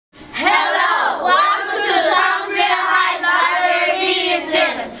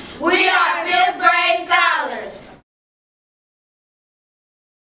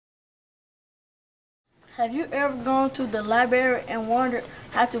Have you ever gone to the library and wondered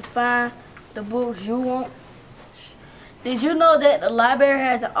how to find the books you want? Did you know that the library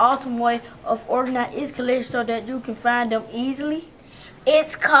has an awesome way of organizing its collection so that you can find them easily?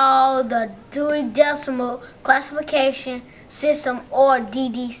 It's called the Dewey Decimal Classification System, or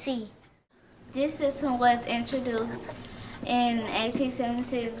DDC. This system was introduced in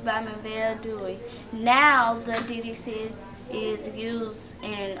 1876 by Dewey. Now the DDC is used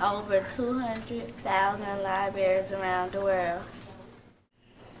in over 200,000 libraries around the world.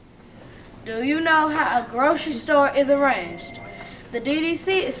 Do you know how a grocery store is arranged? The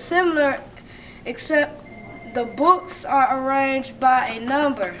DDC is similar, except the books are arranged by a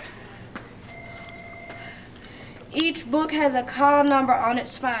number. Each book has a call number on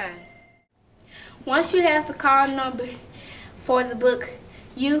its spine. Once you have the call number for the book,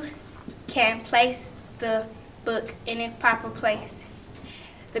 you can place the book in its proper place.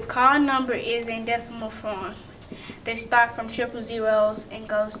 The call number is in decimal form. They start from triple zeros and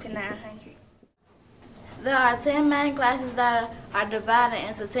goes to 900. There are 10 main classes that are divided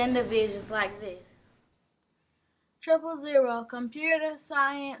into 10 divisions like this. 000, Computer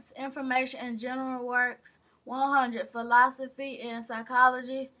Science, Information and General Works. 100, Philosophy and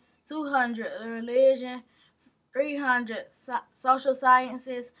Psychology. 200, Religion. 300, Social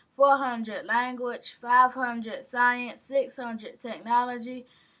Sciences. 400, Language. 500, Science. 600, Technology.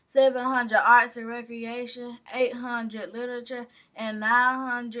 700, Arts and Recreation. 800, Literature. And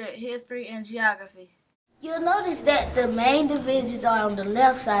 900, History and Geography. You'll notice that the main divisions are on the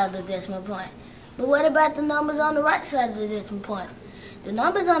left side of the decimal point. But what about the numbers on the right side of the decimal point? The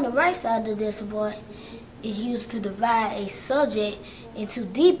numbers on the right side of the decimal point is used to divide a subject into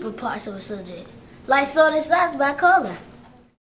deeper parts of a subject, like sorting slides by color.